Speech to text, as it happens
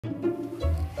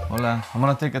Hola, I'm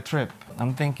gonna take a trip.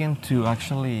 I'm thinking to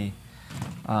actually,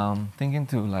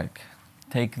 like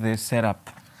take this setup.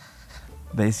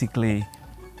 Basically,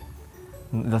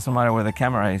 it doesn't matter where the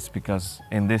camera is because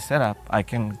in this setup I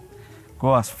can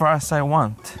go as far as I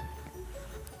want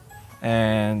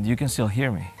and you can still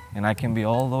hear me. And I can be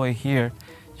all the way here.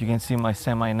 You can see my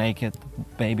semi-naked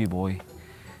baby boy.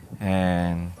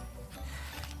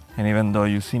 And even though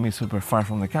you see me super far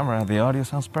from the camera, the audio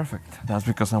sounds perfect. That's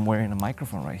because I'm wearing a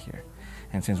microphone right here.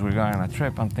 And since we're going on a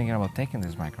trip, I'm thinking about taking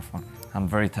this microphone. I'm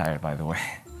very tired, by the way.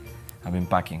 I've been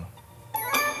packing.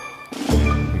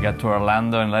 We got to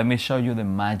Orlando, and let me show you the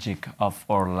magic of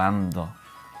Orlando.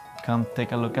 Come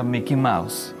take a look at Mickey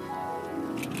Mouse.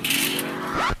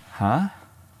 Huh?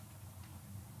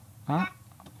 Huh?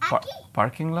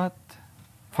 Parking lot?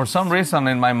 For some reason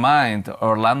in my mind,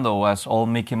 Orlando was all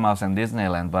Mickey Mouse and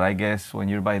Disneyland, but I guess when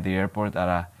you're by the airport at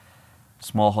a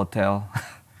small hotel,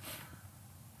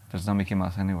 there's no Mickey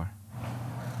Mouse anywhere.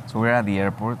 So we're at the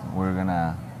airport. We're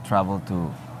gonna travel to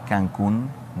Cancun,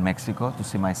 Mexico, to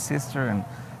see my sister and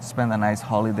spend a nice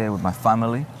holiday with my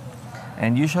family.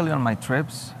 And usually on my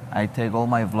trips, I take all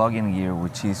my vlogging gear,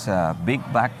 which is a big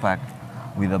backpack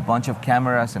with a bunch of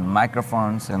cameras and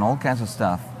microphones and all kinds of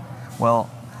stuff. Well,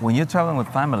 when you're traveling with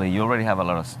family, you already have a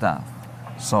lot of stuff.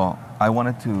 So I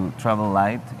wanted to travel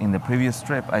light. In the previous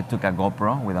trip, I took a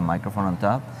GoPro with a microphone on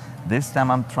top. This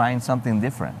time I'm trying something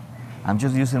different. I'm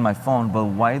just using my phone, but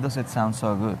why does it sound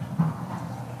so good?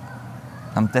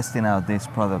 I'm testing out this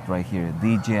product right here,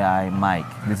 Dji Mic.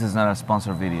 This is not a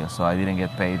sponsored video, so I didn't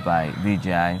get paid by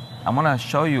Dji. I'm gonna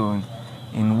show you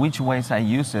in which ways I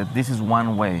use it. This is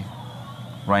one way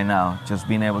right now, just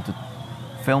being able to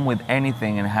film with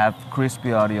anything and have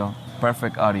crispy audio,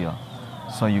 perfect audio,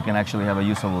 so you can actually have a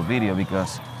usable video,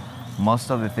 because most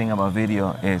of the thing about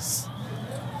video is,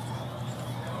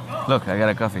 look, I got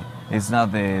a coffee. It's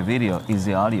not the video, it's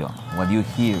the audio. What you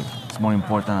hear is more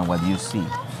important than what you see.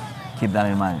 Keep that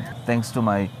in mind. Thanks to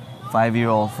my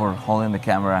 5-year-old for holding the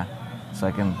camera so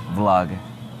I can vlog.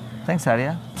 Thanks,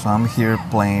 Aria. So I'm here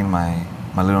playing my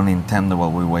little Nintendo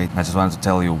while we wait. I just wanted to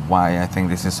tell you why I think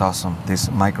this is awesome,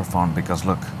 this microphone, because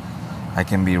look, I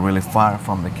can be really far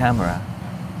from the camera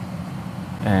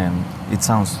and it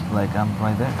sounds like I'm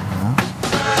right there, you know?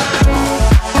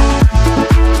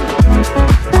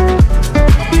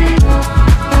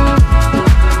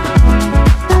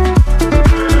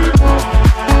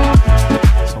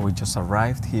 So we just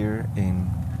arrived here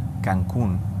in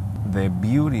Cancun. The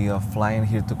beauty of flying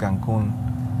here to Cancun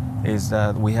is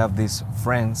that we have these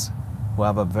friends who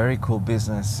have a very cool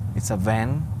business. It's a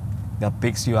van that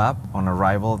picks you up. On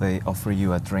arrival, they offer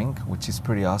you a drink, which is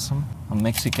pretty awesome. A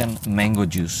Mexican mango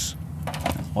juice,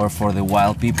 or for the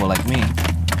wild people like me,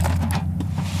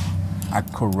 a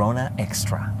Corona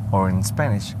Extra, or in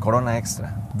Spanish, Corona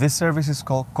Extra. This service is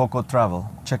called Coco Travel.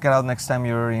 Check it out next time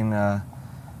you're in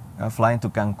flying to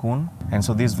Cancun. And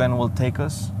so this van will take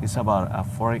us, it's about a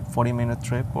 40-minute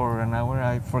trip or an hour,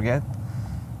 I forget,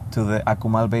 to the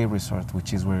Akumal Beach resort,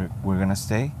 which is where we're gonna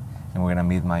stay, and we're gonna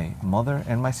meet my mother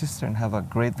and my sister and have a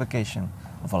great vacation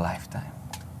of a lifetime.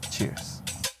 Cheers.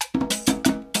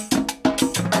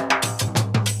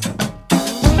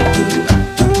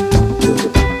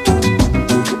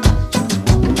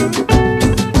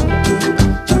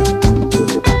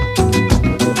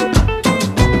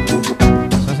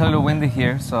 So it's a little windy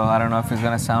here, so I don't know if it's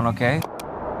gonna sound okay.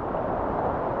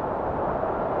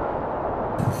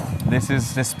 This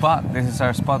is the spot. This is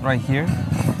our spot right here.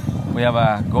 We have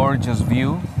a gorgeous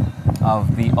view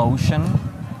of the ocean.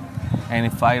 And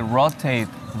if I rotate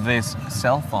this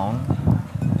cell phone,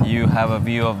 you have a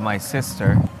view of my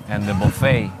sister and the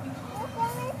buffet.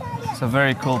 It's a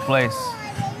very cool place.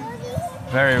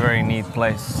 Very, very neat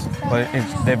place. But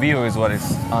the view is what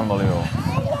is unbelievable.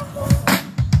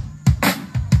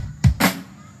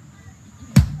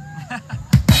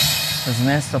 There's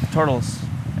nests of turtles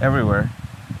everywhere.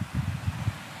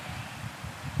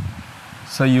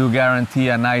 So you guarantee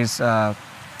a nice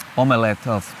omelette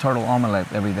of turtle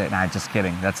omelette every day. Nah, just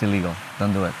kidding. That's illegal.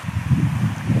 Don't do it.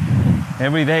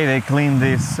 Every day they clean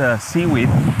this seaweed.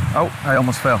 Oh, I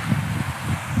almost fell.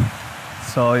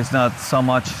 So it's not so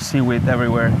much seaweed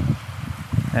everywhere.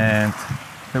 And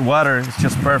the water is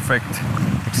just perfect,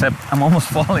 except I'm almost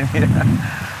falling here.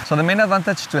 So the main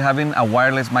advantage to having a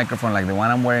wireless microphone like the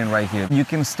one I'm wearing right here, you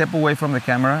can step away from the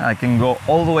camera. I can go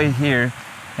all the way here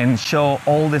and show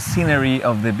all the scenery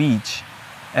of the beach,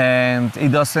 and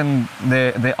it doesn't,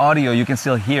 the audio, you can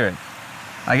still hear it.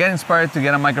 I get inspired to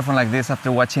get a microphone like this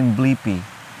after watching Blippi.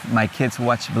 My kids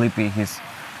watch Blippi. He's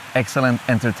excellent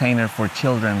entertainer for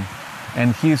children,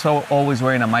 and he's always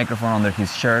wearing a microphone under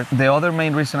his shirt. The other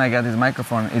main reason I got this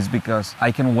microphone is because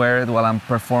I can wear it while I'm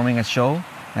performing a show,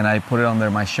 and I put it under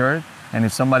my shirt. And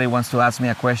if somebody wants to ask me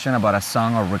a question about a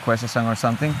song or request a song or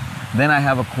something, then I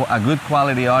have a good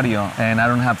quality audio, and I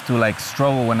don't have to like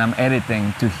struggle when I'm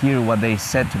editing to hear what they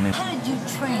said to me. How did you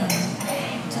train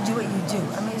to do what you do?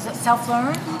 I mean, is it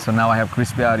self-learned? So now I have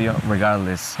crispy audio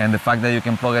regardless. And the fact that you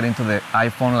can plug it into the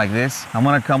iPhone like this, I'm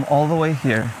gonna come all the way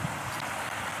here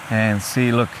and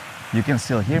see, look, you can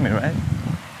still hear me, right?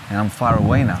 And I'm far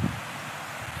away now.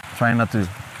 Trying not to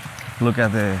look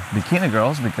at the bikini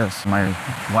girls because my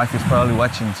wife is probably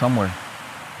watching somewhere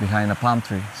behind a palm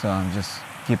tree. So I'm just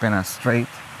keeping a straight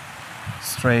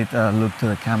look to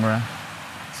the camera,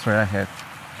 straight ahead.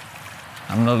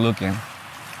 I'm not looking.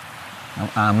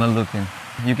 I'm not looking.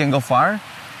 You can go far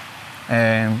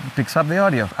and picks up the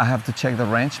audio. I have to check the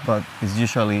range, but it's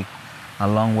usually a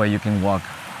long way you can walk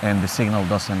and the signal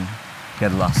doesn't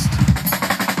get lost.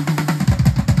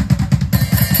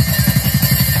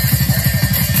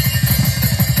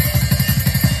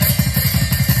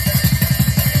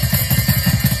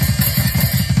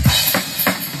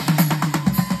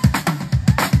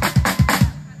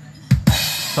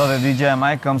 So the Dji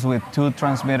Mic comes with 2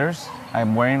 transmitters.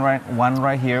 I'm wearing one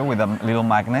right here with a little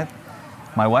magnet.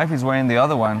 My wife is wearing the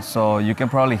other one, so you can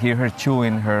probably hear her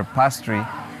chewing her pastry.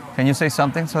 Can you say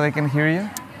something so they can hear you?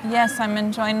 Yes, I'm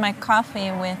enjoying my coffee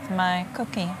with my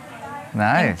cookie.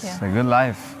 Nice, a good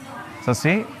life. So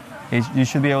see, you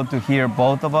should be able to hear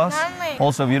both of us.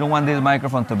 Also, if you don't want this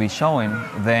microphone to be showing,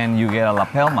 then you get a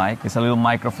lapel mic. It's a little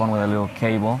microphone with a little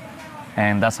cable,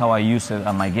 and that's how I use it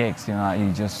at my gigs. You know,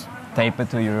 you just tape it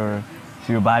to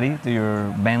your body, to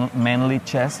your manly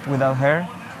chest without hair.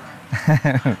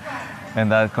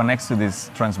 And that connects to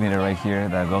this transmitter right here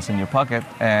that goes in your pocket.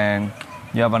 And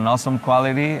you have an awesome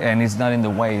quality, and it's not in the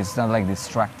way. It's not like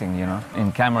distracting, you know.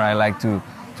 In camera, I like to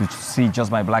see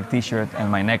just my black t-shirt and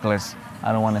my necklace.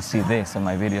 I don't want to see this in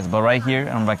my videos. But right here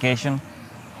on vacation,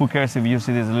 who cares if you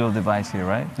see this little device here,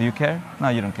 right? Do you care? No,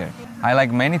 you don't care. I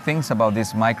like many things about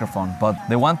this microphone, but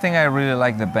the one thing I really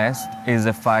like the best is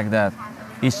the fact that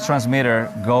each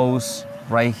transmitter goes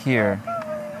right here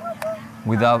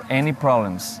without any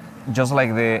problems. Just like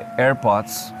the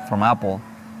AirPods from Apple,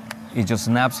 it just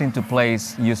snaps into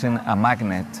place using a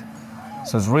magnet.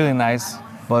 So it's really nice,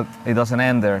 but it doesn't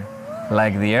end there.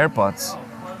 Like the AirPods,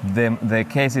 the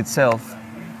case itself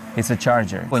is a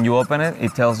charger. When you open it,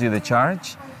 it tells you the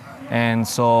charge. And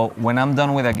so when I'm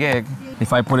done with a gig,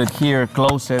 if I put it here,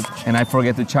 close it, and I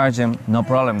forget to charge them, no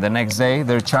problem. The next day,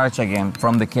 they're charged again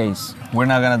from the case. We're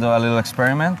now gonna do a little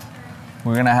experiment.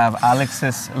 We're gonna have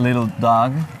Alex's little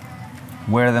dog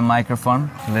wear the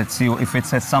microphone. Let's see if it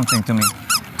says something to me.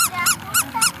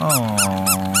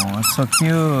 Oh, it's so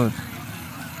cute.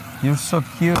 You're so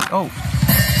cute. Oh.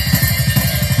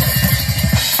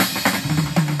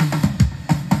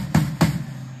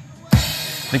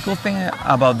 The cool thing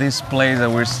about this place that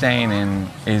we're staying in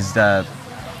is that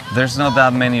there's not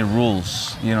that many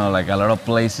rules. You know, like a lot of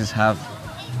places have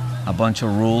a bunch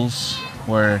of rules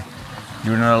where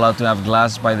you're not allowed to have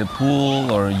glass by the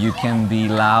pool, or you can be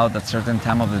loud at a certain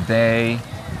time of the day,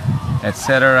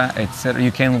 etc., etc.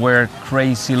 You can wear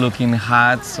crazy looking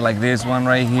hats like this one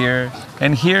right here.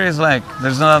 And here is like,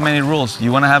 there's not that many rules.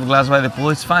 You want to have glass by the pool,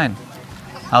 it's fine.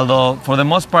 Although, for the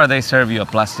most part, they serve you a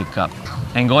plastic cup.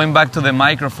 And going back to the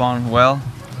microphone, well,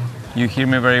 you hear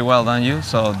me very well, don't you?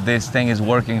 So this thing is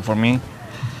working for me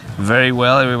very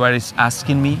well. Everybody's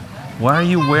asking me, what are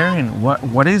you wearing?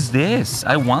 What is this?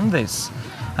 I want this.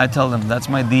 I tell them, that's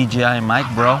my Dji mic,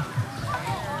 bro.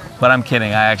 But I'm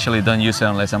kidding. I actually don't use it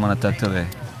unless I'm gonna talk to the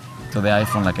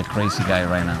iPhone like a crazy guy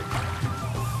right now.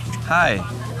 Hi.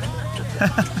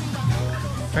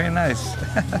 Very nice.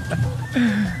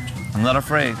 I'm not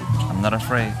afraid. I'm not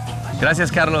afraid.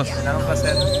 Gracias, Carlos. Será un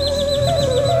placer.